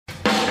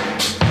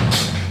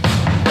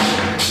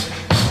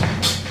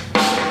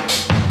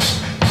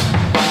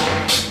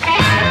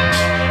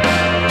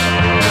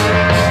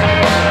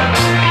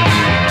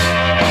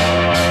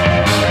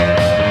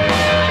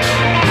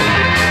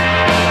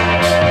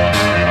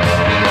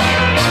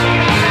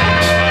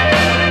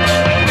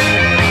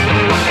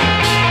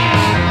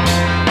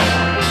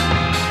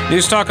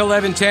News Talk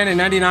 1110 and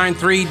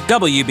 99.3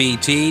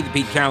 WBT, the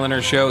Pete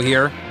Kaliner Show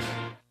here.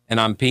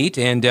 And I'm Pete.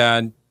 And,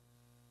 the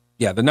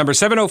number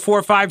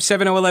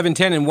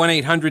 704-570-1110 and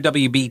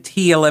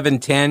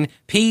 1-800-WBT-1110.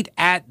 Pete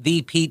at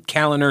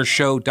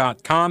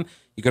thepetekalinershow.com.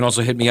 You can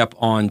also hit me up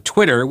on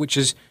Twitter, which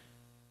is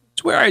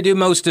where I do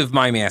most of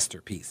my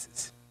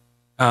masterpieces.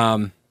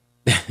 At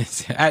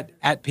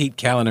Pete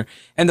Kaliner.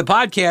 And the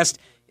podcast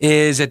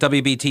is at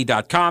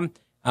WBT.com.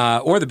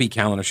 Or the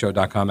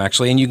BeatCalinerShow.com,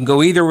 actually. And you can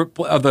go either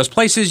of those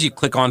places. You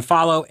click on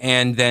follow,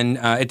 and then,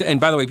 and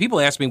by the way,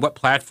 people ask me what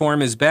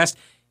platform is best.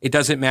 It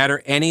doesn't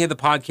matter. Any of the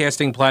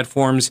podcasting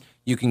platforms,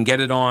 you can get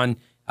it on.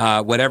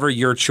 Whatever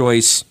your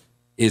choice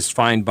is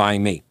fine by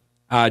me.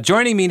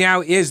 Joining me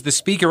now is the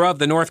Speaker of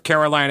the North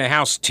Carolina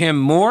House, Tim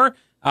Moore.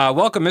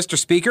 Welcome, Mr.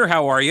 Speaker.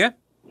 How are you?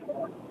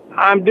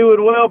 I'm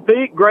doing well,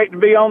 Pete. Great to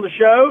be on the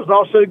show. It's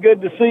also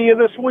good to see you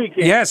this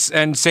weekend. Yes,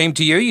 and same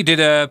to you. You did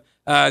a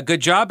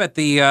good job at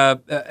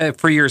the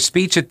for your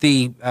speech at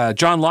the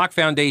John Locke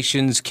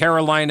Foundation's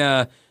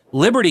Carolina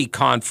Liberty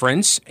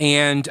Conference.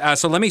 And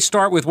so let me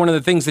start with one of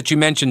the things that you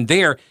mentioned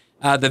there,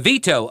 the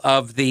veto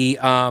of the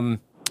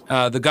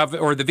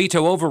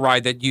veto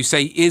override that you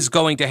say is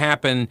going to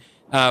happen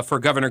for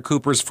Governor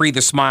Cooper's Free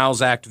the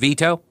Smiles Act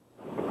veto.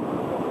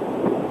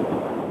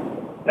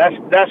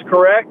 That's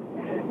correct.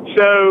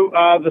 So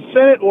the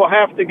Senate will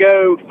have to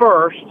go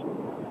first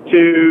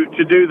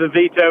to do the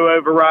veto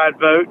override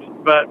vote,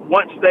 but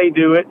once they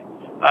do it,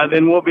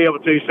 then we'll be able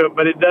to. So,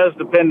 but it does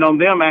depend on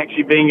them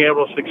actually being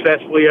able to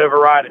successfully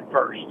override it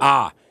first.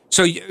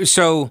 So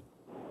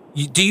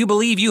do you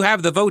believe you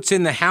have the votes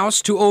in the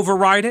House to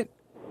override it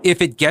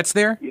if it gets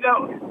there? You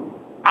know,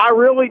 I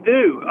really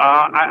do.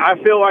 I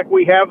feel like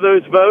we have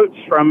those votes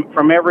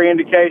from every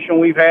indication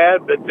we've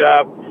had, but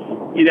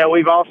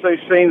we've also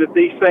seen that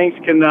these things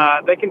can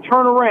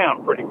turn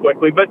around pretty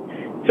quickly. But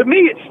to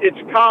me,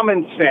 it's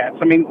common sense.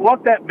 I mean,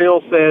 what that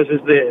bill says is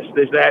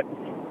that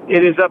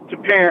it is up to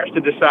parents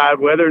to decide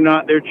whether or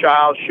not their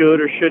child should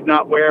or should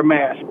not wear a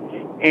mask.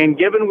 And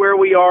given where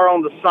we are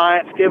on the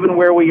science, given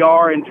where we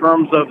are in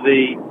terms of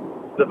the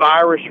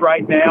virus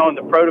right now and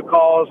the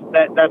protocols,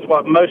 that's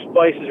what most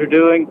places are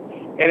doing,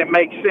 and it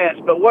makes sense.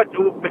 But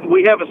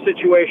we have a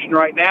situation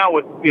right now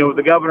with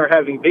the governor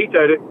having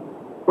vetoed it,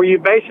 where you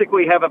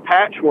basically have a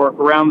patchwork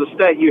around the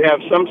state. You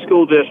have some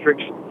school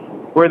districts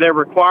where they're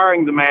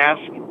requiring the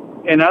mask,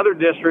 and other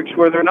districts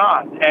where they're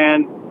not.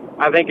 And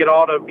I think it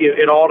ought to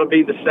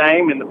be the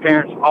same, and the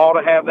parents ought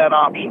to have that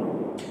option.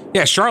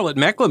 Yeah,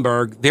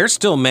 Charlotte-Mecklenburg, they're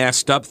still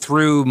masked up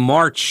through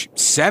March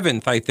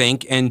 7th, I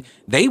think, and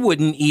they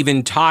wouldn't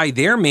even tie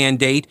their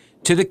mandate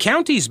to the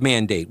county's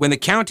mandate. When the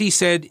county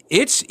said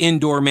its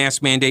indoor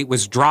mask mandate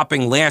was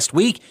dropping last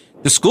week,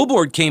 the school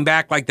board came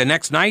back like the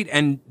next night,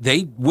 and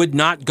they would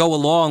not go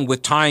along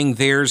with tying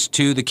theirs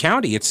to the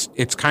county.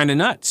 It's kind of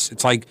nuts.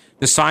 It's like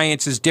the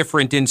science is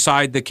different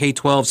inside the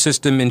K-12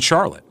 system in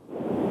Charlotte.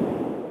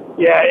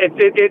 Yeah,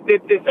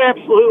 it's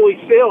absolutely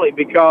silly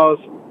because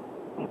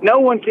no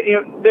one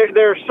can.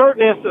 There are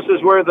certain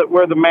instances where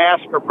the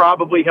masks are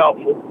probably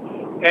helpful,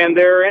 and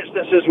there are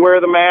instances where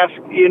the masks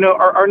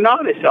are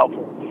not as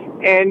helpful.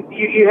 And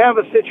you have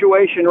a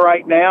situation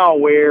right now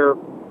where,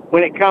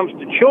 when it comes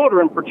to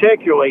children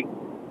particularly,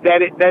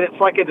 that it's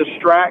like a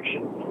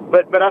distraction.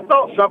 But I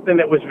thought something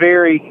that was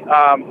very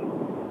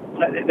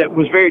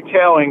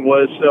telling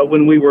was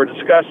when we were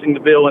discussing the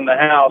bill in the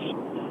House,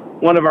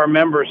 one of our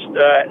members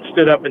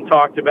stood up and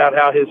talked about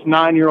how his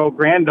 9-year-old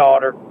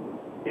granddaughter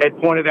had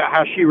pointed out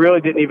how she really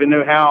didn't even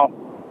know how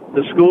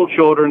the school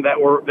children that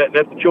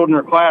the children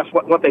in her class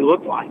what they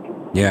looked like.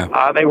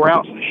 Yeah, they were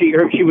out.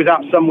 She was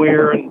out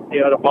somewhere and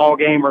at a ball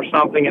game or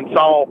something, and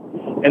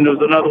there was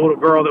another little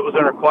girl that was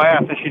in her class,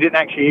 and she didn't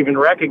actually even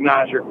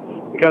recognize her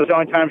because the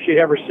only time she'd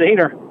ever seen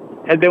her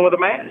had been with a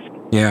mask.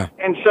 Yeah,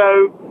 and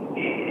so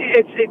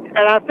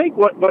and I think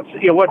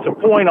what's a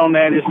point on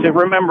that is to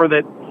remember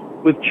that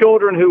with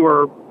children who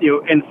are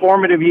in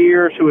formative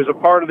years, who is a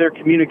part of their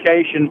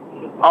communication,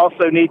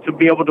 also need to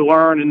be able to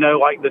learn and know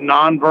like the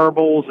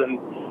nonverbals and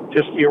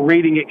just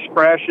reading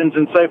expressions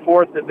and so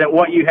forth. That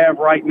what you have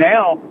right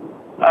now,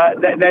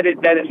 that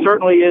it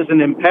certainly is an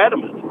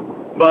impediment,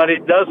 but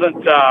it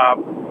doesn't.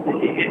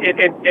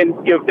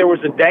 And if there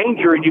was a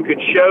danger and you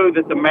could show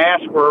that the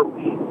masks were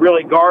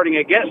really guarding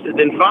against it,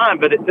 then fine.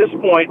 But at this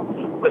point,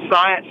 the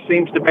science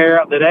seems to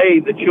bear out that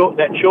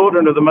that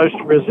children are the most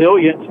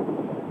resilient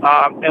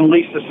and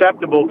least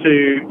susceptible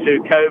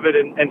to COVID,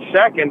 and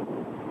second,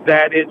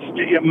 that it's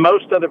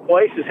most other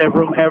places have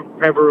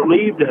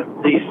relieved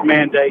these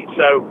mandates.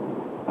 So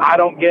I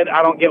don't get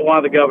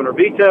why the governor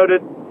vetoed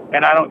it,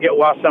 and I don't get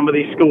why some of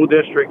these school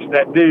districts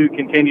that do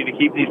continue to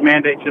keep these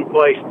mandates in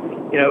place.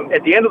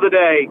 At the end of the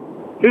day,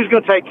 who's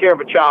going to take care of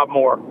a child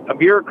more, a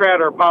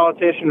bureaucrat or a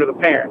politician or the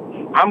parent?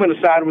 I'm going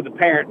to side with the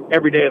parent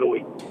every day of the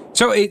week.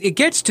 So it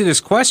gets to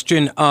this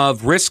question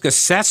of risk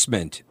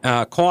assessment,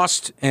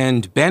 cost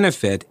and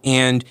benefit,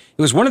 and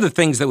it was one of the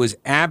things that was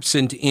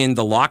absent in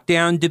the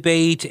lockdown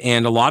debate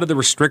and a lot of the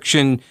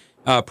restriction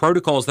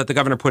protocols that the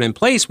governor put in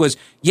place was,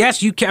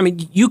 yes, you can. I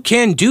mean, you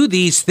can do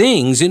these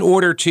things in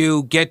order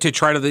to get to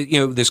try to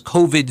this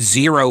COVID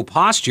zero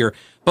posture.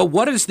 But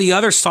what is the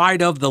other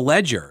side of the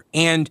ledger?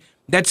 And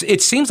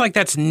it seems like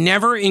that's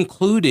never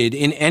included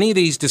in any of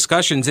these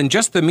discussions. And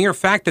just the mere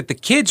fact that the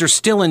kids are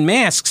still in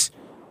masks,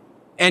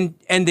 and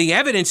the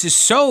evidence is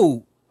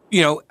so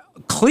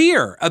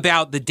clear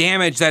about the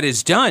damage that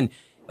is done.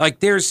 Like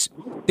there's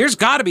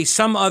got to be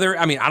some other.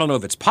 I mean, I don't know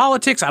if it's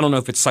politics. I don't know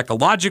if it's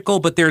psychological,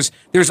 but there's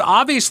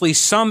obviously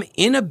some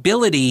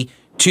inability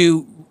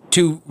to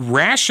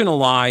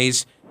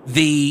rationalize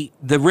the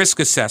risk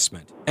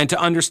assessment and to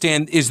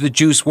understand, is the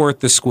juice worth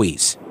the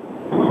squeeze?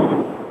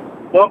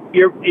 Well,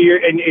 you're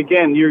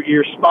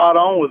spot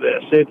on with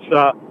this.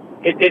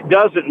 It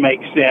doesn't make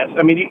sense.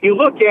 I mean, you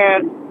look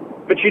at,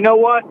 but you know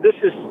what?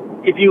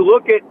 If you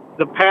look at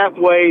the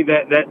pathway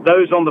that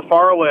those on the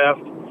far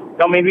left,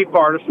 don't mean to be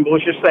partisan, but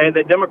let's just say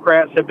that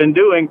Democrats have been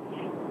doing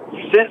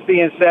since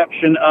the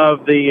inception of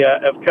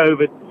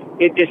COVID.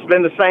 It's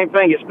been the same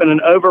thing. It's been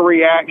an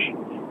overreaction.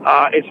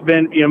 It's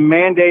been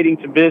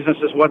mandating to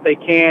businesses what they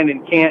can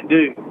and can't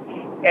do,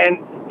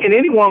 and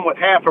anyone with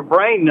half a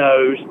brain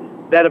knows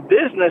that a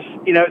business,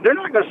 they're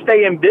not going to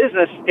stay in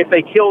business if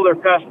they kill their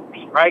customers,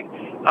 right?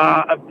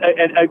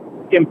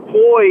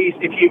 Employees,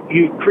 if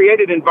you create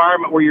an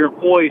environment where your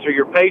employees or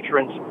your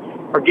patrons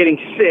are getting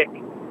sick,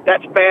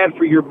 that's bad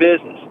for your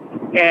business.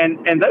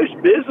 And those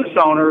business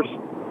owners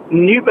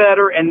knew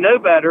better and know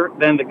better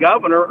than the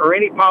governor or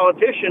any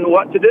politician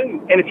what to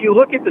do. And if you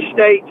look at the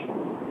states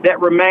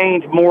that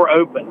remained more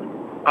open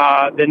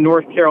than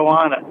North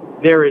Carolina,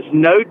 there is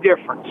no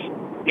difference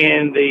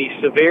in the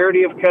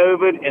severity of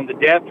COVID, in the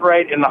death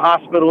rate, in the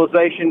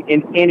hospitalization,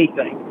 in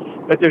anything.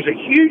 But there's a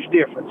huge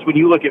difference when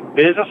you look at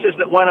businesses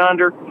that went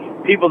under,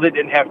 people that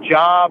didn't have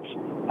jobs,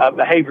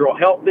 behavioral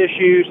health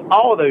issues,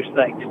 all of those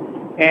things.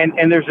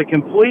 And there's a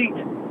complete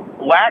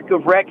lack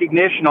of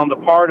recognition on the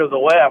part of the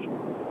left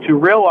to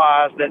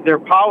realize that their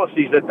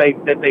policies that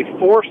they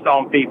forced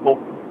on people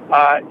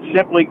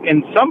simply,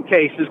 in some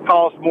cases,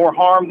 caused more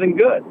harm than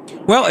good.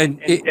 Well, and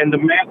the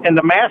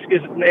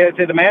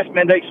mask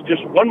mandate is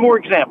just one more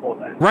example of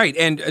that. Right,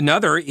 and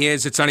another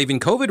is it's not even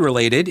COVID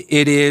related.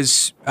 It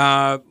is.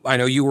 I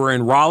know you were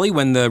in Raleigh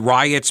when the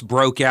riots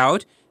broke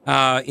out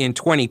in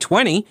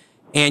 2020,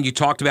 and you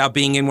talked about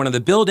being in one of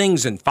the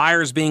buildings and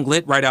fires being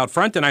lit right out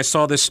front. And I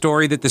saw this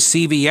story that the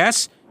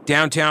CVS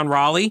downtown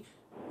Raleigh,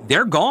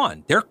 they're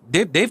gone.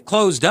 They've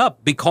closed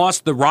up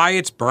because the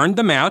riots burned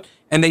them out,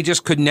 and they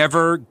just could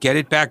never get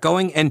it back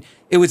going. And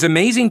it was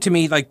amazing to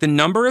me, like the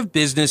number of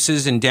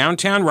businesses in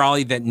downtown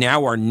Raleigh that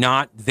now are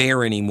not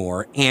there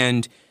anymore.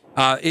 And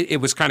it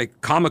was kind of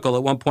comical.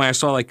 At one point I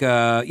saw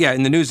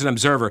in the News and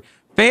Observer,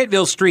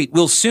 Fayetteville Street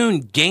will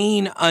soon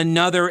gain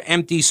another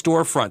empty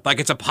storefront.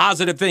 Like it's a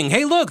positive thing.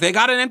 Hey, look, they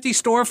got an empty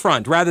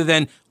storefront rather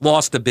than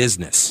lost a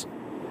business.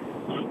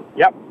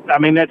 Yep. I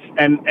mean,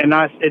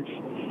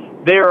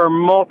 there are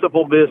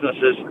multiple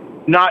businesses,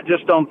 not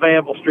just on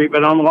Fayetteville Street,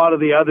 but on a lot of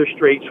the other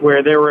streets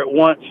where there were at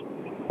once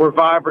were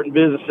vibrant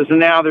businesses, and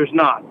now there's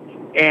not.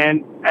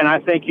 And I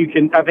think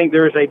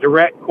there is a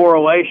direct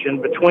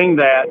correlation between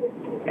that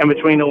and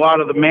between a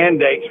lot of the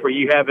mandates where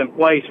you have in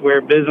place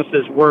where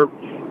businesses were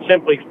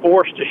simply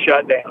forced to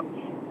shut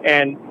down.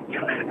 And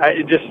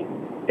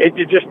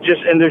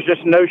and there's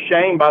just no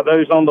shame by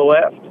those on the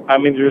left. I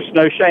mean, there's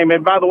no shame.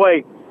 And by the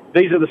way,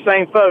 these are the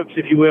same folks,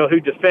 if you will, who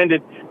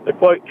defended the,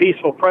 quote,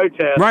 peaceful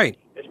protest. Right.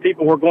 As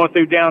people were going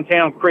through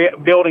downtown,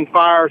 building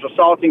fires,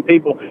 assaulting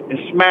people, and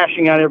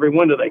smashing out every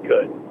window they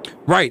could.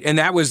 Right. And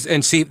that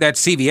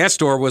CVS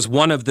store was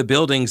one of the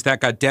buildings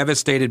that got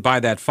devastated by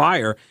that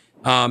fire.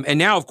 And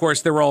now, of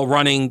course, they're all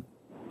running,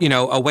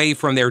 away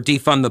from their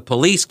defund the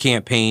police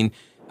campaign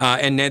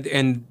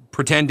and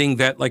pretending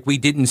that like we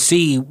didn't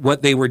see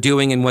what they were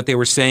doing and what they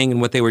were saying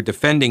and what they were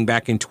defending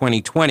back in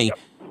 2020.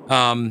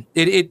 Yep.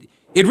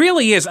 It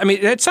really is. I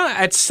mean,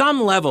 at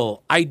some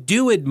level, I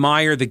do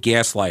admire the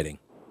gaslighting.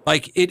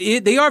 Like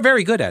they are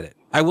very good at it.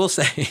 I will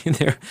say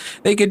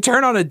they can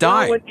turn on a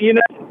dime. Well,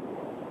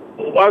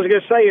 I was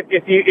going to say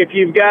if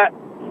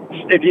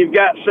you've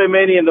got so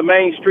many in the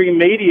mainstream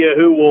media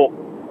who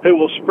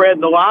will spread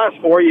the lies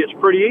for you, it's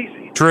pretty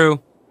easy.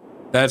 True.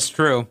 That's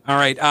true. All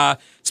right.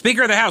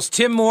 Speaker of the House,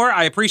 Tim Moore,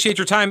 I appreciate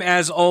your time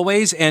as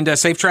always, and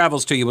safe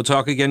travels to you. We'll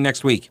talk again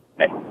next week.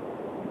 Hey,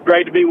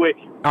 great to be with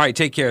you. All right,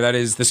 take care. That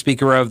is the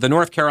Speaker of the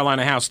North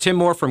Carolina House, Tim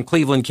Moore from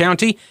Cleveland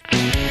County.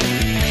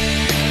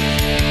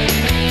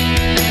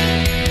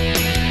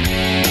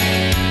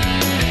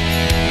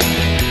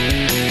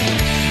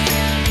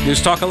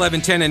 News Talk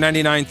 1110 and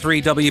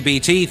 99.3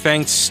 WBT.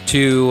 Thanks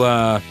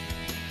to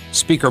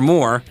Speaker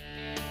Moore,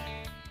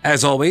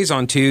 as always,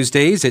 on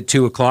Tuesdays at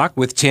 2 o'clock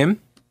with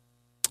Tim.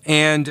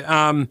 And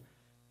I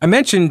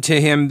mentioned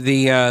to him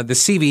the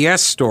CVS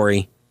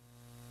story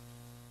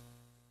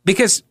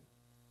because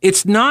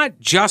it's not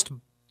just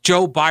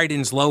Joe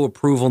Biden's low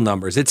approval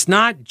numbers. It's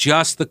not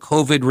just the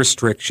COVID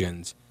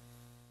restrictions.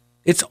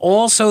 It's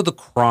also the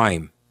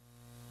crime.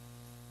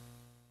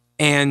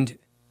 And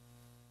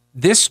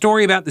this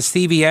story about the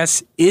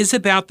CVS is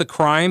about the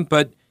crime,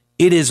 but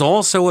it is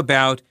also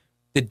about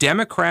the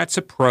Democrats'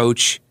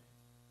 approach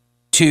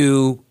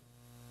to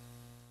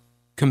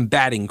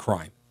combating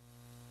crime.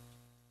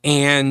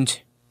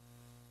 And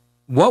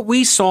what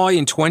we saw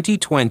in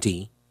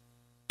 2020,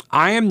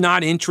 I am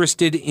not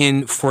interested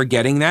in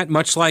forgetting that,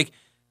 much like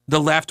the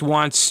left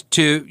wants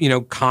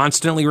to,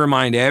 constantly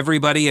remind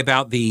everybody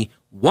about the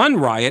one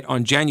riot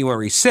on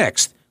January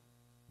 6th.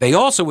 They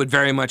also would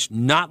very much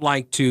not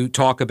like to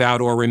talk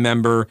about or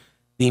remember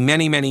the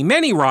many, many,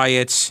 many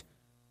riots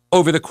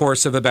over the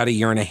course of about a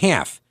year and a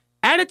half.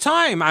 At a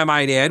time, I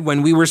might add,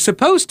 when we were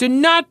supposed to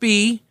not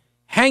be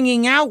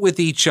hanging out with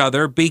each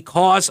other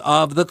because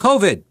of the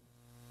COVID.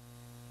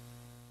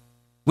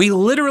 We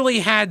literally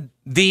had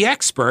the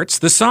experts,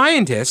 the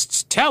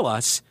scientists, tell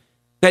us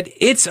that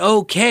it's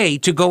okay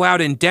to go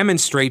out and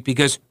demonstrate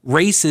because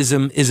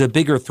racism is a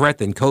bigger threat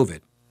than COVID.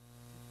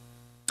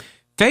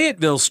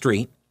 Fayetteville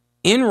Street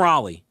in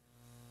Raleigh.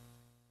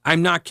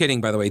 I'm not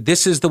kidding, by the way.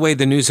 This is the way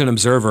the News and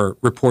Observer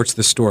reports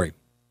the story.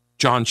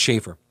 John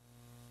Schaefer.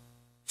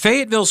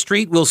 Fayetteville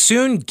Street will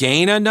soon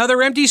gain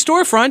another empty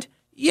storefront.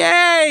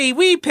 Yay!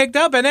 We picked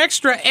up an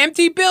extra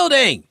empty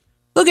building.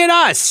 Look at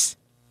us.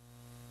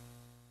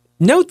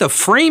 Note the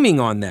framing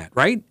on that,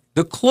 right?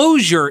 The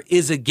closure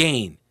is a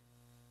gain.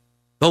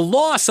 The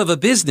loss of a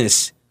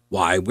business,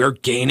 why, we're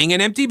gaining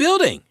an empty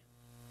building.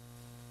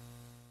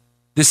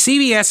 The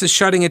CVS is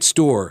shutting its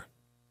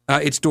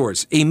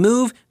doors, a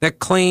move that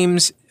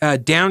claims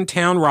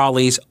downtown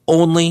Raleigh's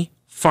only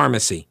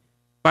pharmacy.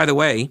 By the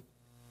way,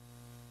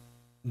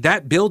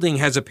 that building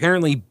has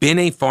apparently been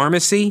a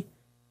pharmacy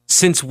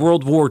since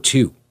World War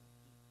II.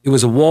 It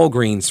was a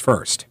Walgreens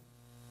first.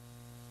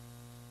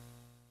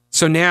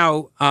 So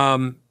now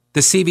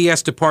the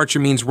CVS departure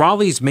means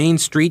Raleigh's Main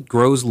Street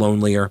grows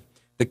lonelier.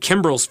 The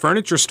Kimbrell's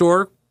furniture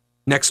store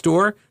next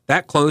door,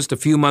 that closed a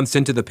few months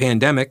into the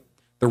pandemic.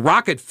 The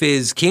Rocket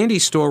Fizz candy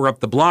store up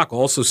the block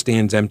also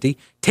stands empty.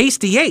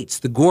 Tasty Eights,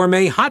 the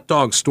gourmet hot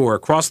dog store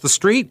across the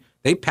street,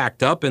 they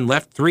packed up and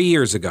left 3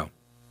 years ago.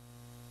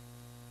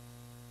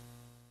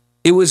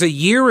 It was a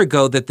year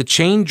ago that the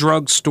chain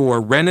drug store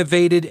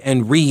renovated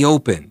and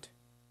reopened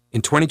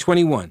in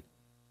 2021.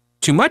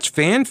 Too much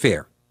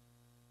fanfare.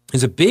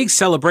 There's a big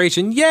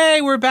celebration.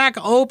 Yay, we're back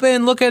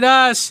open. Look at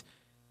us.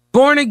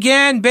 Born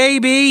again,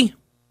 baby.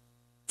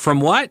 From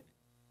what?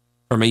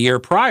 From a year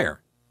prior,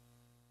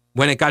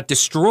 when it got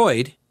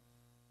destroyed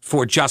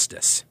for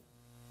justice.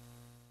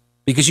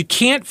 Because you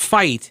can't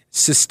fight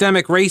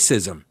systemic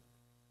racism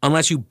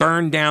unless you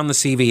burn down the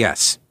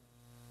CVS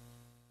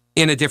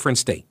in a different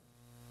state.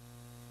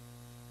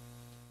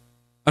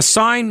 A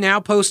sign now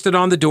posted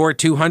on the door at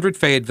 200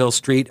 Fayetteville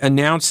Street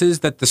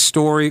announces that the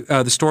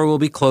store will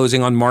be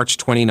closing on March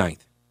 29th.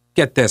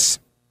 Get this,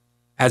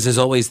 as is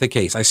always the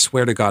case. I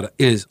swear to God, it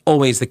is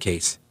always the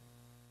case.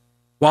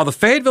 While the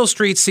Fayetteville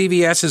Street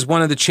CVS is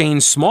one of the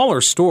chain's smaller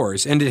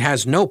stores and it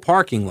has no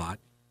parking lot,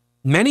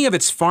 many of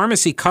its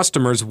pharmacy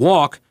customers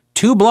walk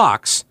 2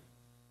 blocks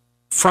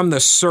from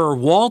the Sir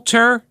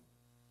Walter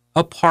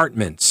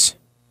Apartments,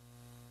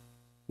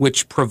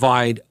 which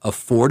provide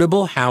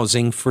affordable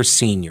housing for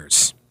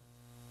seniors.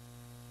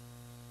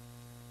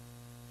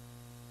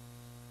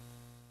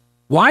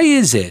 Why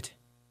is it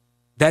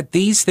that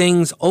these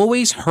things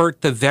always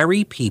hurt the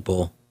very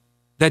people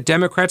that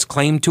Democrats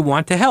claim to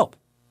want to help?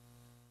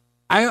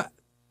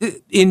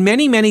 In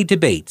many, many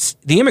debates,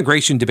 the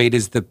immigration debate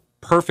is the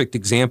perfect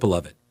example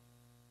of it.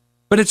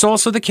 But it's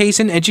also the case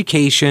in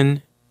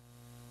education,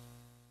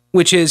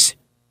 which is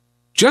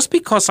just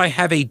because I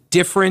have a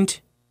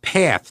different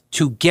path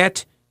to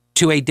get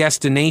to a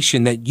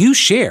destination that you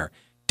share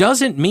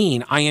doesn't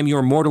mean I am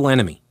your mortal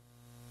enemy.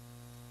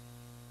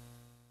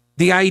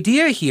 The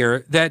idea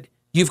here that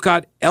you've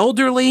got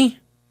elderly,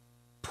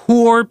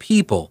 poor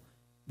people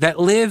that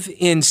live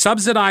in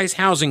subsidized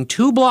housing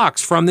 2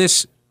 blocks from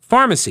this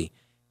pharmacy,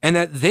 and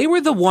that they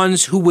were the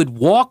ones who would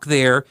walk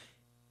there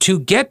to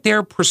get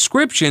their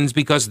prescriptions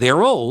because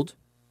they're old.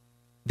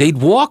 They'd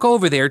walk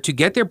over there to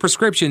get their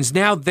prescriptions.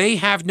 Now they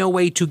have no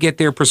way to get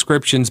their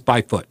prescriptions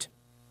by foot,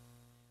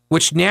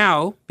 which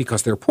now,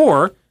 because they're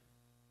poor,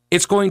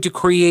 it's going to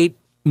create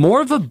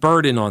more of a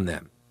burden on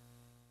them.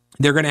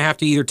 They're going to have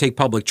to either take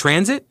public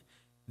transit.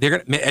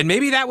 And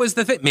maybe that was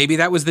the thing. Maybe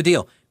that was the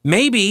deal.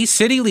 Maybe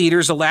city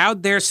leaders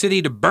allowed their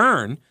city to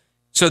burn,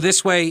 so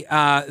this way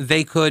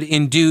they could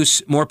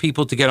induce more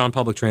people to get on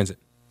public transit.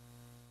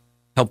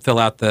 Help fill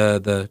out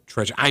the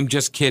treasure. I'm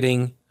just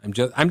kidding. I'm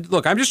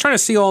just trying to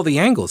see all the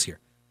angles here.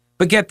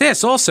 But get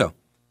this also.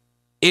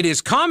 It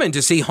is common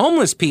to see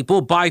homeless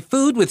people buy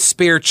food with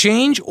spare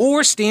change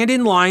or stand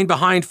in line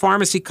behind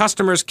pharmacy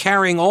customers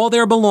carrying all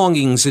their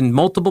belongings in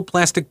multiple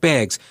plastic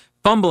bags,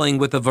 fumbling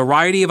with a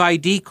variety of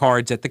ID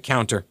cards at the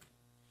counter.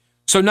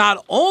 So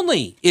not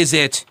only is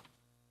it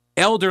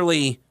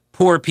elderly,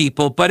 poor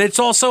people, but it's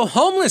also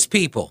homeless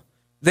people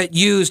that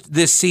used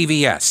this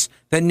CVS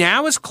that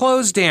now is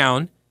closed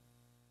down,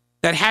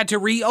 that had to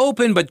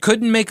reopen but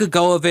couldn't make a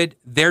go of it.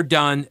 They're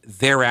done.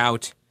 They're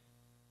out.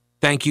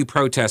 Thank you,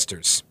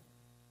 protesters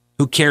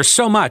who care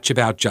so much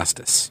about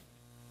justice.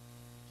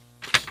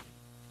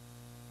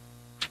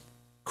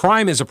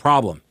 Crime is a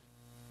problem.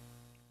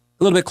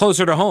 A little bit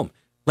closer to home.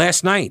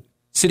 Last night,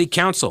 City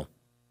Council,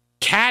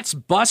 CATS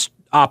bus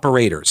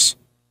operators,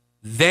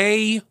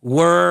 they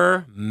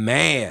were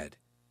mad.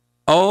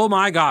 Oh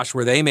my gosh,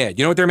 were they mad?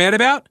 You know what they're mad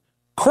about?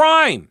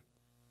 Crime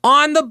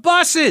on the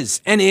buses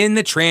and in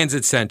the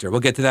transit center. We'll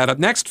get to that up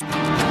next.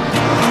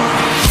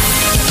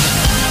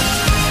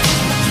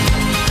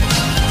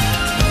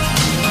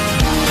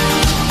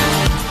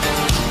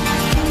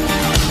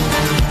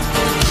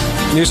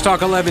 News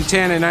Talk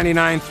 1110 and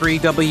 99.3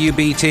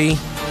 WBT.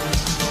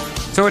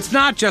 So it's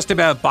not just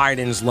about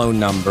Biden's low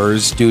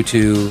numbers due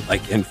to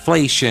like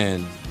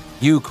inflation,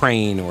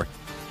 Ukraine, or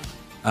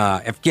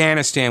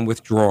Afghanistan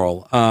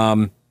withdrawal.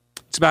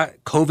 It's about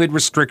COVID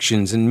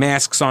restrictions and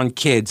masks on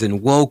kids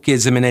and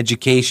wokeism in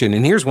education.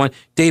 And here's one,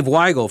 Dave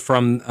Weigel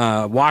from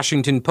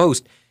Washington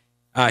Post.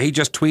 He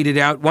just tweeted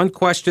out, one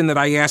question that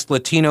I asked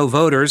Latino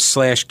voters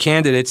 /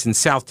 candidates in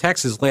South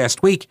Texas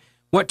last week: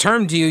 what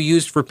term do you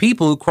use for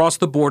people who cross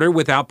the border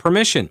without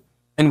permission?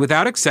 And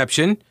without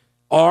exception,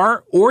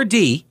 R or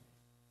D,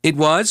 it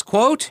was,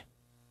 quote,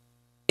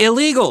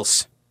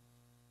 illegals,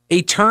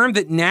 a term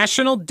that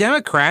national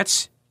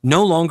Democrats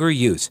no longer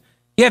use.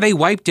 Yeah, they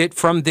wiped it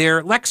from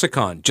their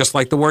lexicon, just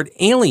like the word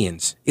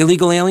aliens.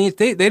 Illegal aliens,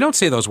 they don't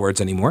say those words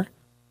anymore.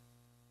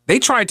 They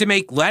tried to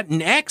make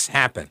Latinx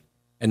happen.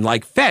 And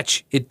like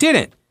fetch, it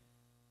didn't.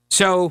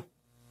 So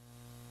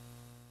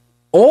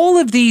all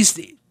of these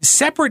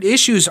separate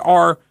issues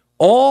are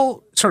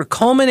all sort of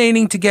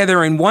culminating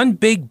together in one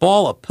big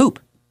ball of poop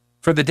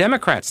for the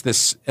Democrats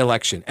this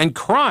election. And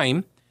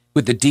crime,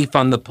 with the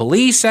defund the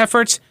police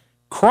efforts,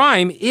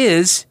 crime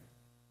is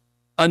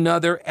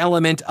another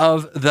element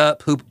of the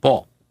poop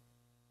ball.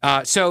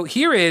 So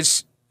here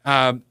is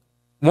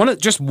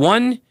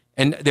one,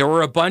 and there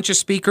were a bunch of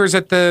speakers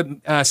at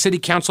the city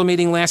council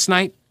meeting last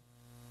night.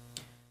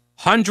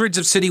 Hundreds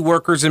of city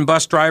workers and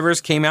bus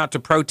drivers came out to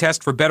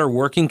protest for better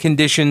working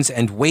conditions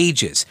and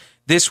wages.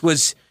 This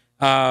was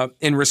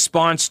in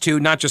response to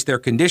not just their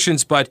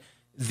conditions, but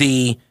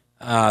the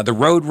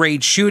road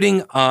rage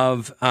shooting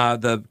of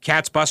the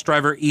CATS bus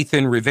driver,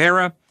 Ethan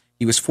Rivera.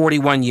 He was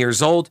 41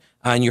 years old,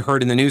 and you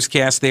heard in the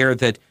newscast there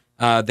that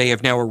they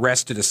have now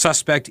arrested a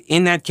suspect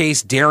in that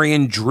case,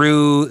 Darian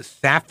Drew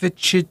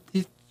Thafich.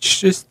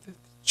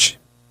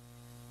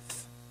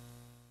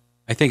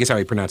 I think is how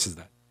he pronounces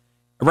that.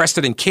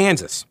 Arrested in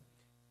Kansas.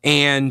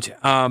 And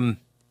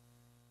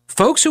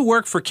folks who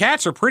work for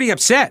CATS are pretty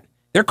upset.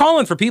 They're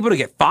calling for people to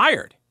get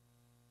fired.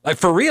 Like,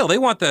 for real, they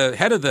want the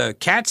head of the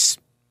CATS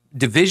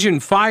division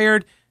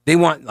fired. They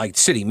want, like,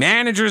 city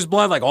manager's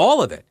blood, like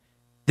all of it.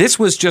 This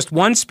was just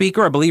one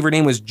speaker. I believe her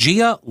name was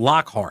Gia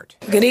Lockhart.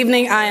 Good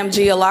evening. I am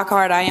Gia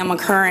Lockhart. I am a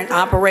current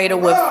operator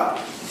with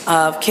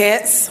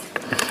CATS.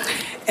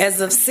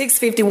 As of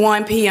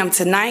 6:51 p.m.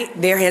 tonight,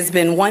 there has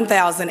been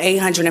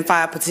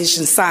 1,805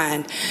 petitions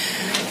signed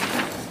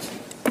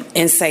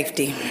in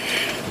safety.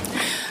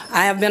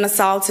 I have been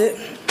assaulted.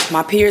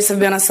 My peers have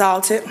been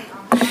assaulted.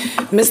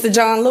 Mr.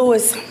 John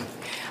Lewis,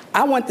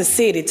 I want the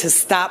city to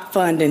stop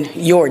funding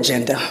your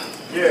agenda.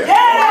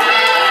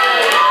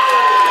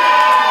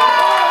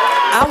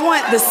 I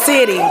want the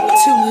city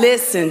to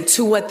listen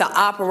to what the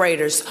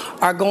operators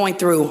are going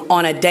through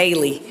on a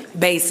daily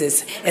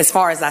basis as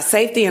far as our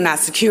safety and our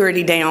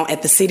security down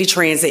at the city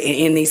transit and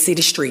in these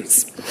city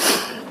streets.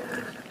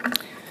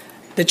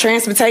 The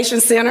transportation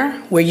center,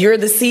 where you're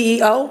the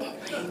CEO,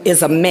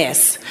 is a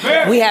mess.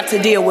 We have to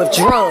deal with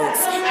drugs,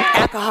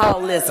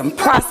 alcoholism,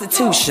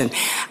 prostitution.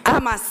 I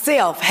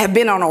myself have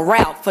been on a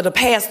route for the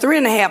past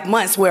 3.5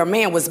 months where a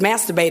man was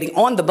masturbating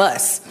on the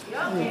bus.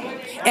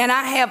 And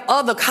I have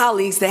other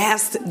colleagues that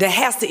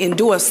has to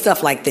endure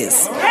stuff like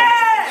this.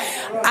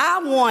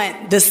 I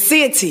want the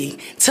city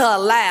to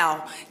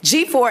allow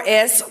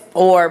G4S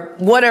or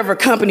whatever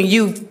company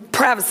you've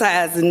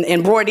privatized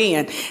and brought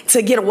in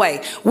to get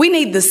away. We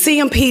need the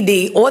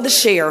CMPD or the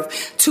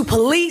sheriff to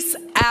police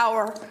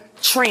our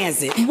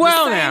transit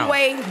the same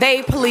way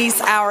they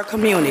police our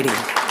community.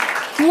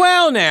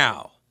 Well,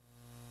 now,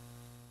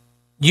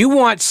 you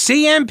want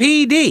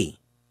CMPD,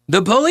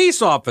 the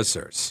police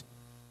officers,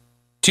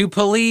 to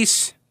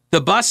police the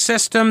bus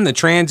system, the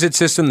transit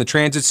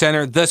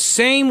center, the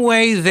same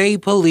way they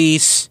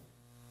police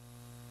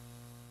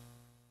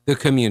the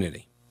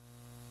community.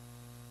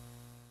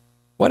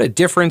 What a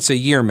difference a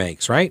year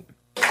makes, right?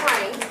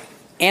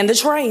 And the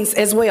trains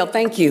as well,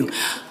 thank you.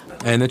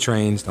 And the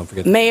trains, don't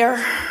forget.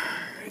 Mayor,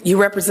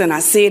 you represent our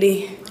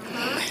city.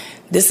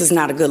 This is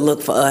not a good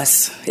look for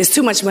us. It's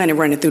too much money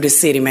running through the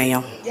city,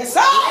 ma'am. Yes,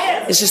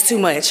 sir. It's just too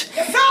much.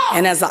 Yes, sir.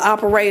 And as an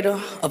operator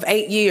of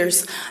 8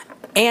 years,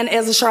 and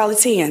as a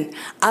Charlottean,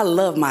 I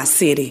love my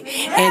city.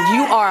 And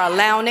you are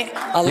allowing it,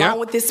 along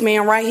with this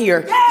man right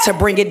here, to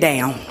bring it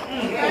down.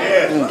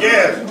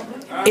 Yes.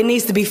 It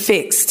needs to be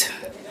fixed.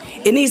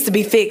 It needs to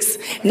be fixed,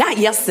 not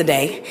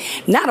yesterday,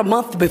 not a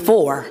month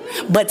before,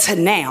 but to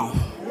now.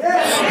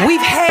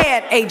 We've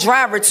had a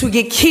driver to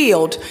get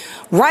killed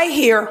right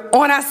here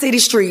on our city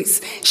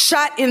streets,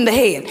 shot in the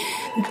head.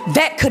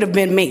 That could have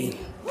been me.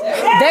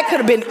 That could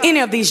have been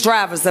any of these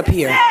drivers up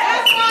here.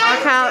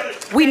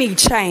 We need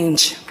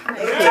change.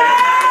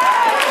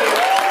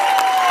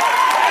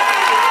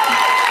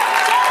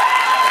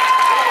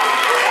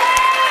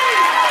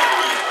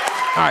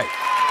 All right.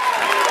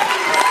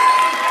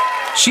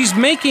 She's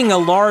making a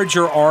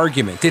larger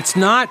argument. It's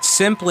not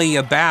simply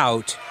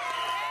about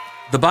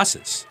the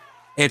buses.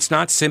 It's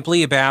not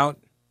simply about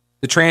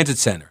the transit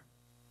center,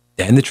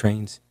 then the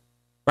trains,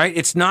 right?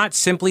 It's not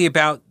simply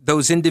about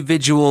those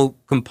individual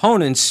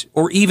components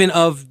or even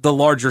of the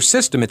larger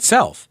system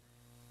itself.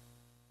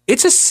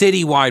 It's a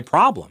citywide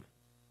problem.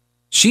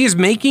 She is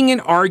making an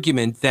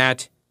argument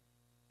that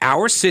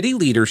our city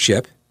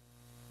leadership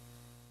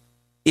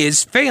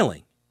is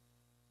failing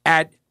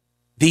at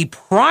the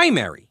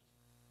primary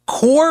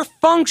core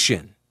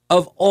function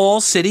of all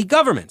city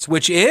governments,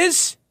 which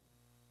is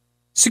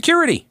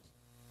security,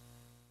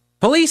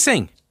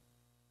 policing.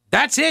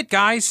 That's it,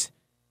 guys.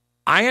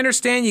 I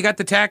understand you got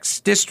the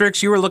tax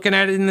districts. You were looking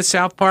at it in the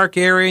South Park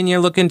area, and you're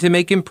looking to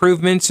make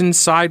improvements and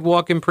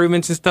sidewalk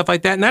improvements and stuff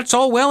like that, and that's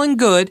all well and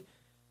good.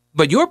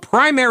 But your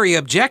primary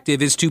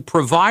objective is to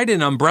provide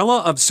an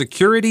umbrella of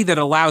security that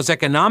allows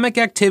economic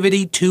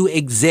activity to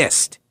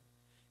exist.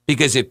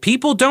 Because if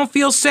people don't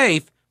feel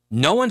safe,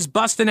 no one's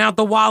busting out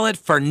the wallet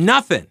for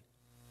nothing.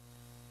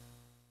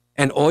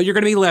 And all you're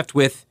going to be left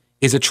with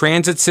is a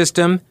transit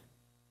system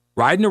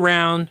riding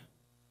around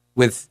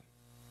with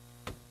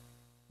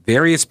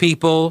various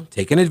people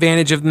taking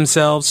advantage of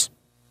themselves.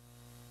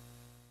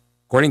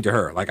 According to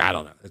her, I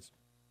don't know.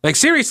 It's,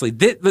 seriously,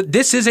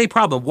 this is a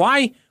problem.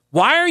 Why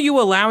are you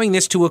allowing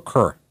this to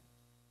occur?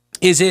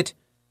 Is it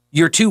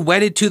you're too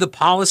wedded to the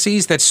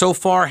policies that so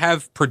far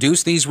have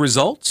produced these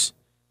results?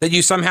 That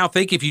you somehow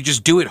think if you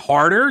just do it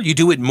harder, you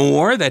do it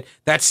more,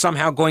 that's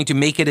somehow going to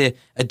make it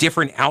a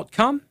different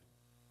outcome?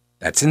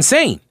 That's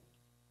insane.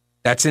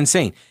 That's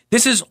insane.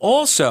 This is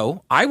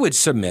also, I would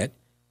submit,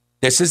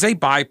 this is a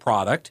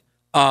byproduct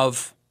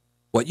of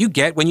what you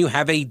get when you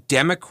have a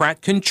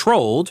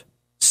Democrat-controlled,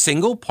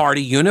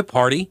 single-party,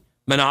 uniparty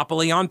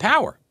monopoly on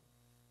power.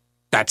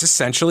 That's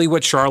essentially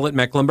what Charlotte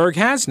Mecklenburg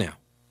has now.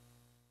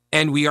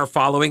 And we are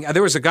following,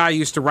 there was a guy who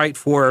used to write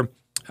for,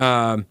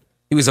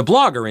 he was a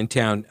blogger in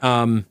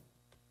town.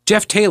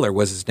 Jeff Taylor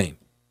was his name.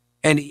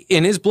 And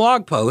in his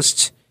blog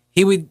posts,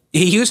 he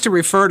used to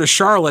refer to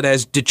Charlotte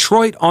as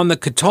Detroit on the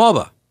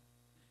Catawba.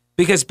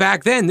 Because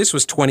back then, this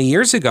was 20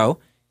 years ago,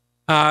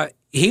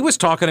 he was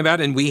talking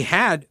about, and we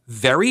had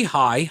very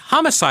high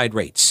homicide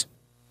rates.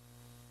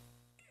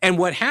 And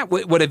what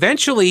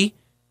eventually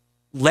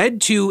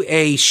led to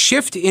a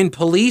shift in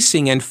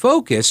policing and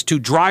focus to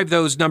drive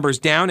those numbers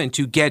down and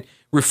to get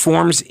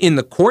reforms in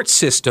the court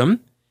system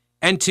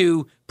and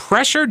to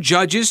pressure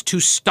judges to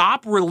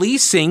stop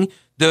releasing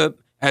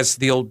as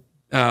the old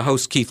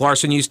host Keith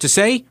Larson used to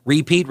say,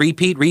 repeat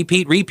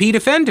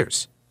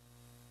offenders.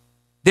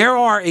 There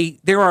are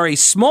a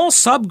small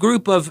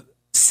subgroup of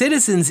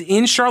citizens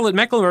in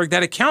Charlotte-Mecklenburg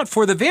that account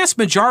for the vast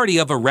majority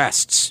of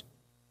arrests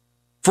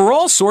for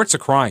all sorts of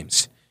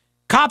crimes.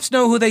 Cops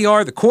know who they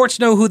are. The courts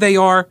know who they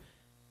are.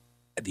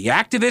 The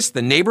activists,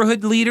 the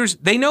neighborhood leaders,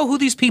 they know who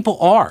these people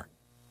are.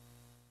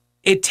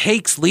 It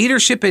takes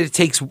leadership and it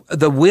takes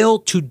the will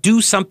to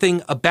do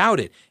something about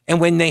it. And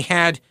when they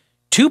had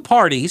two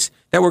parties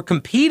that were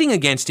competing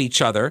against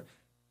each other,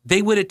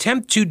 they would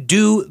attempt to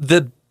do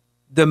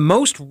the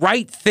most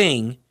right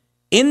thing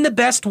in the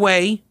best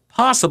way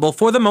possible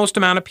for the most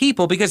amount of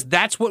people, because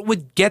that's what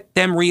would get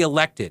them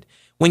reelected.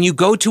 When you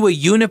go to a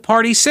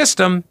uniparty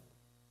system,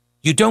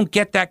 you don't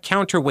get that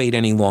counterweight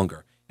any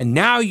longer. And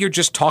now you're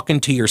just talking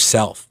to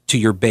yourself, to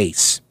your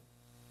base.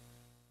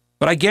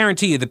 But I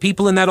guarantee you, the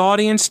people in that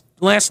audience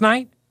last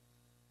night,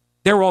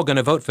 they're all going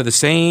to vote for the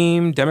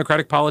same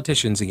Democratic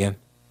politicians again.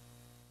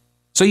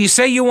 So you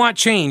say you want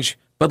change,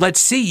 but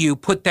let's see you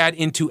put that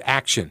into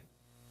action.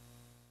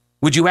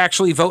 Would you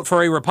actually vote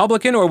for a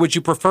Republican, or would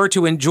you prefer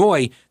to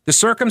enjoy the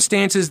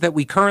circumstances that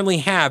we currently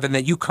have and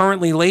that you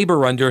currently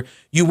labor under?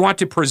 You want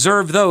to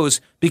preserve those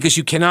because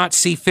you cannot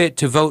see fit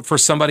to vote for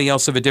somebody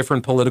else of a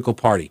different political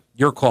party.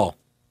 Your call.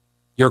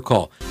 Your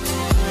call.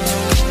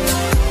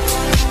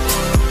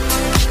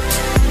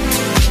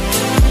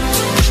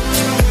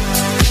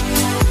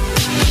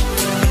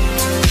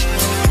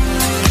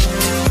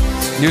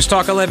 News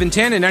Talk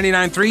 1110 and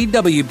 99.3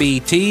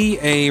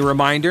 WBT. A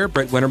reminder,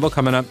 Brett Winterble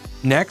coming up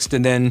next,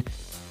 and then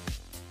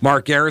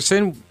Mark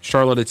Garrison,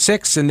 Charlotte at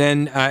 6, and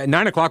then at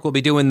 9 o'clock we'll be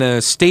doing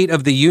the State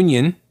of the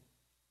Union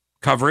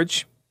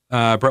coverage.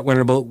 Brett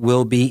Winterble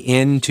will be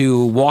in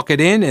to walk it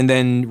in and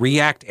then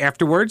react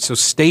afterwards, so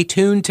stay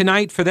tuned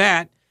tonight for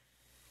that.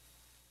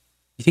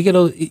 You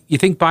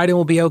think Biden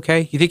will be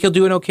okay? You think he'll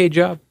do an okay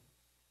job?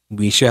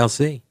 We shall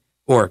see.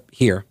 Or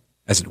hear,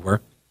 as it were.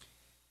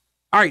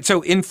 All right,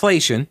 so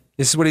inflation.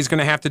 This is what he's going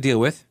to have to deal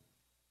with.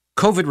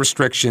 COVID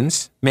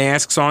restrictions,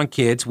 masks on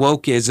kids,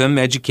 wokeism,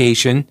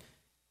 education,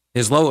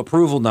 his low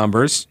approval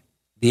numbers,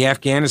 the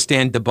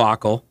Afghanistan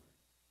debacle,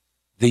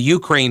 the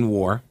Ukraine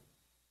war,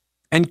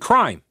 and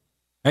crime.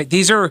 Right?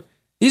 These are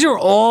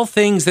all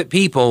things that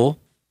people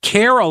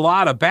care a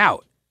lot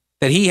about,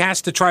 that he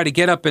has to try to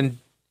get up and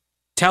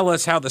tell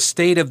us how the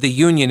State of the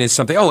Union is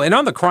something. Oh, and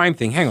on the crime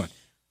thing, hang on.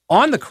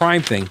 on the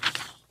crime thing,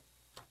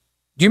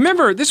 do you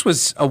remember, this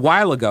was a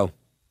while ago,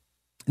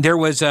 there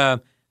was I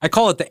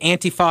call it the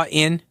Antifa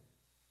Inn.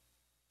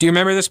 Do you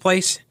remember this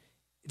place?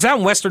 It's out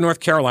in western North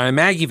Carolina,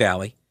 Maggie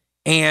Valley,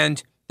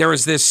 and there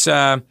was this,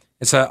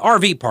 it's a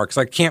RV park, it's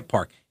like a camp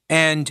park,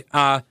 and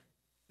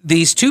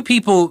these two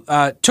people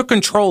took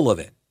control of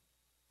it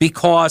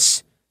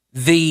because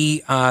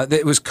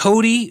it was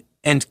Cody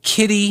and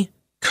Kitty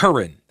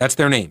Curran. That's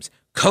their names.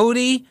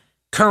 Cody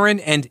Curran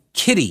and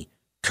Kitty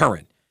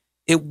Curran.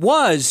 It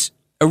was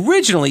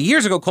originally,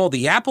 years ago, called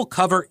the Apple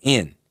Cover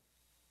Inn.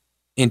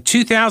 In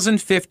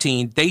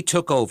 2015, they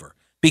took over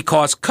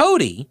because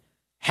Cody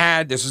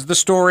had, this is the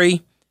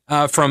story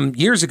from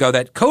years ago,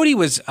 that Cody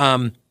was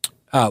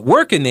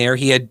working there.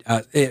 He had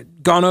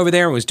gone over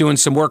there and was doing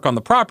some work on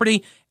the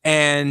property,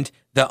 and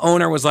the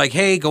owner was like,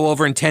 hey, go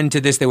over and tend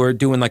to this. They were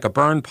doing like a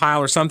burn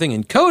pile or something,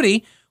 and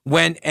Cody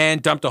went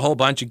and dumped a whole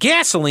bunch of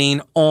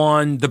gasoline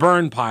on the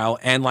burn pile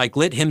and like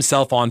lit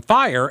himself on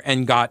fire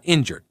and got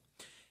injured.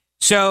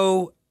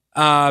 So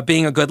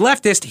being a good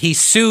leftist, he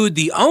sued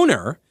the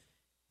owner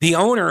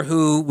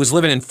who was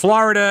living in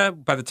Florida.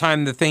 By the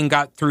time the thing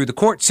got through the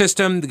court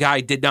system, the guy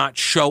did not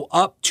show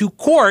up to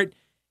court,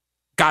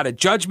 got a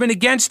judgment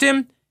against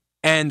him,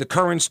 and the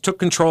Currans took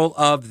control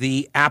of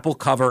the Apple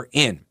Cover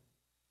Inn.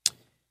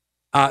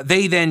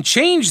 They then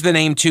changed the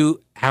name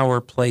to Our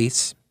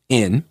Place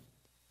Inn,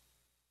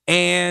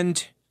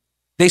 and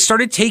they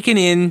started taking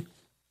in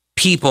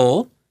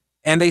people,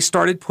 and they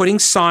started putting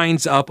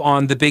signs up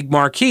on the big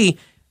marquee.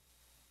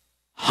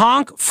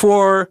 Honk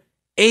for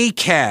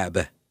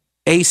ACAB,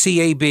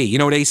 ACAB. You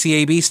know what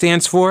ACAB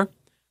stands for?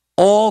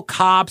 All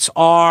cops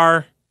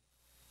are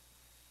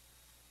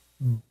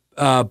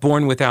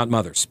born without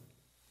mothers.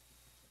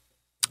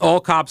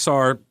 All cops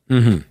are,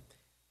 And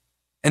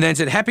then it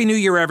said, Happy New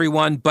Year,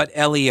 everyone, but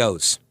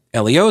LEOs.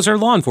 LEOs are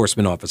law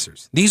enforcement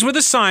officers. These were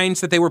the signs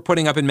that they were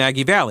putting up in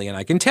Maggie Valley. And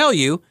I can tell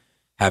you,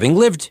 having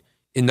lived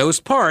in those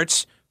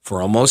parts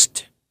for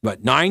almost,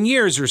 9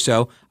 years or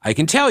so, I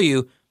can tell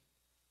you,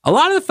 a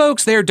lot of the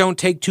folks there don't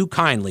take too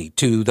kindly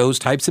to those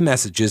types of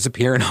messages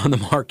appearing on the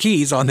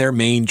marquees on their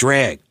main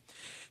drag.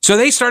 So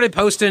they started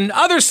posting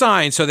other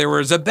signs. So there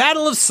was a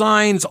battle of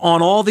signs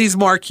on all these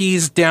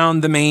marquees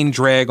down the main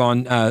drag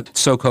on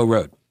SoCo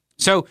Road.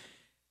 So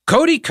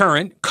Cody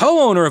Curran,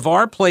 co-owner of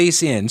Our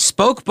Place Inn,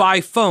 spoke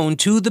by phone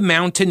to the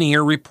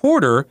Mountaineer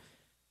reporter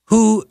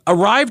who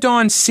arrived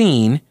on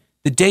scene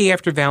the day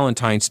after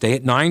Valentine's Day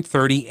at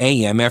 9:30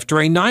 a.m. after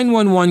a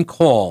 911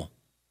 call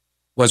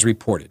was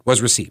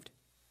received.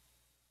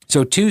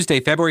 So Tuesday,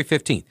 February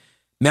 15th,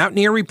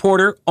 Mountaineer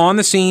reporter on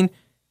the scene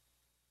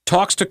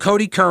talks to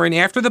Cody Curran.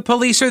 After the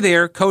police are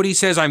there, Cody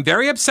says, I'm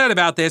very upset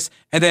about this,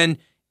 and then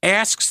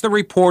asks the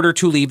reporter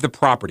to leave the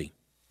property.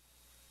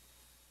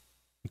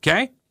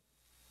 Okay?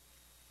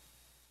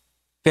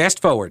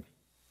 Fast forward.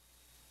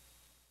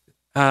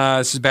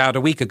 This is about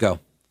a week ago.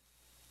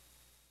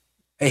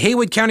 A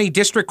Haywood County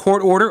District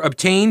Court order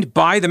obtained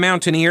by the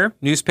Mountaineer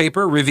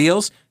newspaper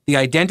reveals the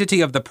identity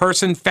of the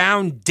person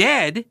found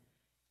dead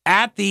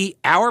at the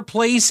Our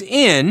Place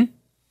Inn,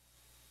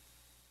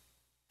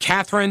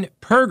 Catherine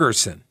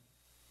Pergerson.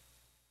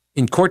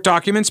 In court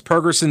documents,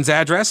 Pergerson's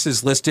address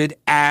is listed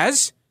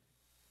as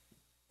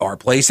Our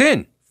Place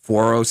Inn,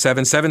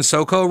 4077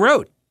 SoCo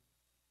Road.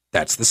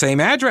 That's the same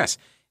address.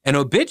 An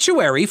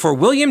obituary for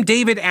William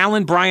David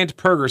Allen Bryant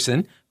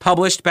Pergerson,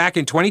 published back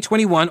in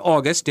 2021,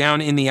 August, down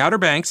in the Outer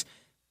Banks,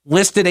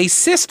 listed a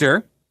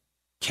sister,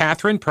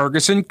 Catherine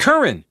Pergerson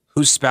Curran,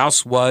 whose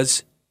spouse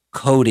was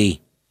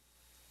Cody.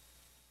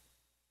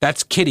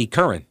 That's Kitty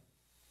Curran.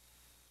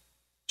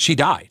 She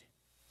died.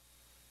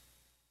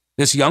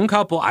 This young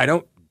couple,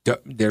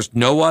 there's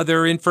no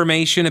other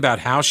information about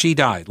how she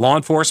died. Law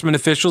enforcement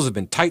officials have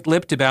been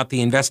tight-lipped about the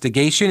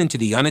investigation into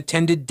the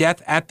unattended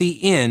death at the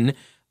inn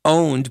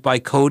owned by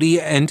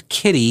Cody and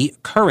Kitty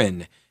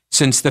Curran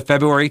since the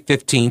February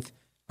 15th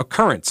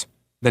occurrence.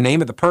 The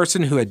name of the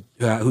person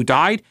who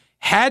died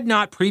had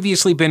not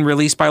previously been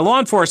released by law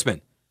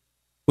enforcement,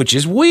 which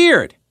is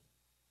weird.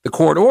 The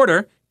court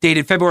order,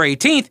 dated February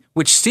 18th,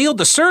 which sealed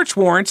the search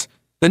warrants,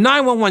 the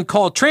 911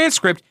 call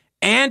transcript,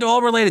 and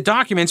all related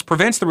documents,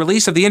 prevents the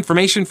release of the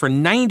information for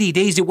 90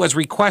 days. It was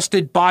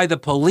requested by the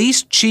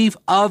police chief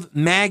of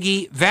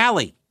Maggie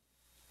Valley.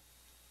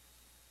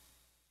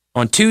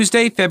 On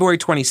Tuesday, February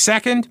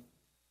 22nd,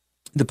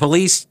 the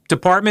police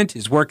department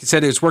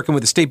said it was working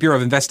with the State Bureau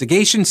of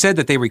Investigation, said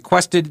that they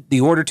requested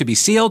the order to be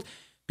sealed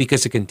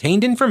because it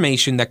contained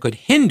information that could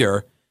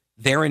hinder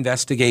their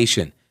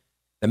investigation.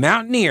 The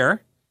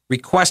Mountaineer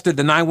requested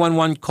the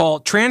 911 call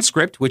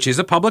transcript, which is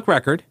a public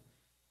record,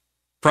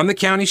 from the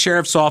county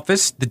sheriff's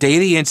office the day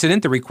of the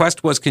incident. The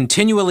request was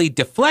continually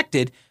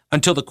deflected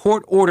until the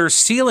court order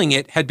sealing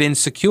it had been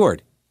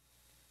secured.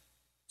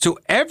 So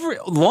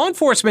law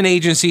enforcement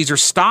agencies are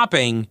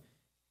stopping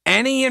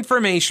any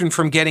information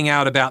from getting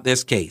out about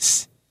this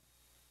case.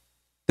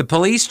 The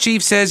police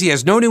chief says he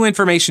has no new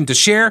information to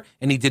share,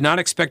 and he did not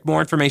expect more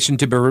information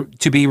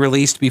to be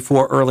released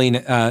before early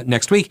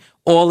next week.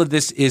 All of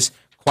this is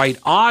quite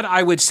odd,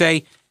 I would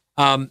say.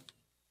 But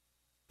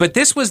But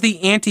this was the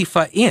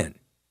Antifa Inn.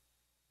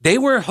 They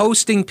were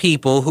hosting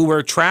people who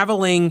were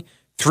traveling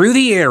through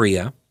the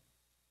area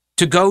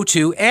to go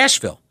to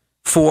Asheville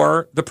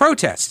for the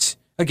protests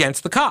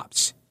against the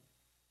cops.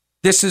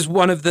 This is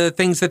one of the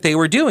things that they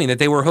were doing, that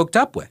they were hooked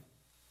up with.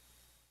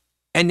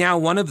 And now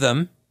one of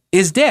them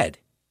is dead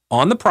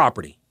on the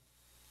property.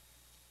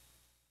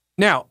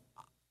 Now,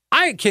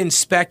 I can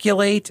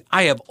speculate.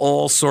 I have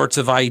all sorts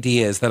of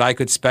ideas that I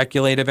could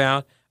speculate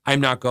about. I'm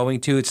not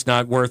going to. It's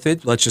not worth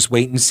it. Let's just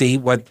wait and see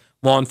what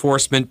law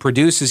enforcement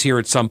produces here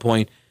at some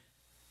point.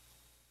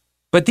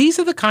 But these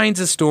are the kinds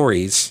of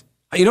stories,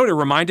 you know what it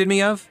reminded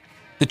me of?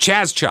 The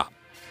Chaz Chop.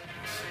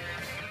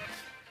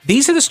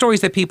 These are the stories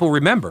that people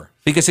remember.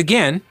 Because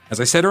again, as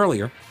I said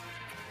earlier,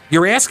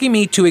 you're asking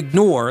me to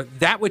ignore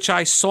that which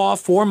I saw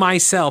for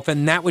myself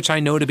and that which I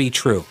know to be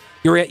true.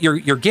 You're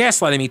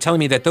gaslighting me, telling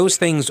me that those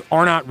things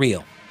are not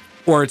real,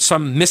 or it's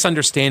some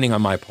misunderstanding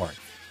on my part.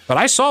 But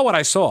I saw what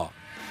I saw.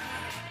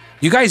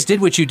 You guys did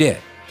what you did.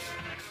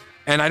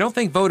 And I don't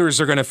think voters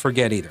are going to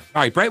forget either.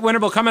 All right, Brett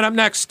Winterble coming up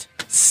next.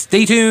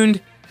 Stay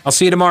tuned. I'll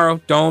see you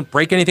tomorrow. Don't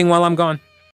break anything while I'm gone.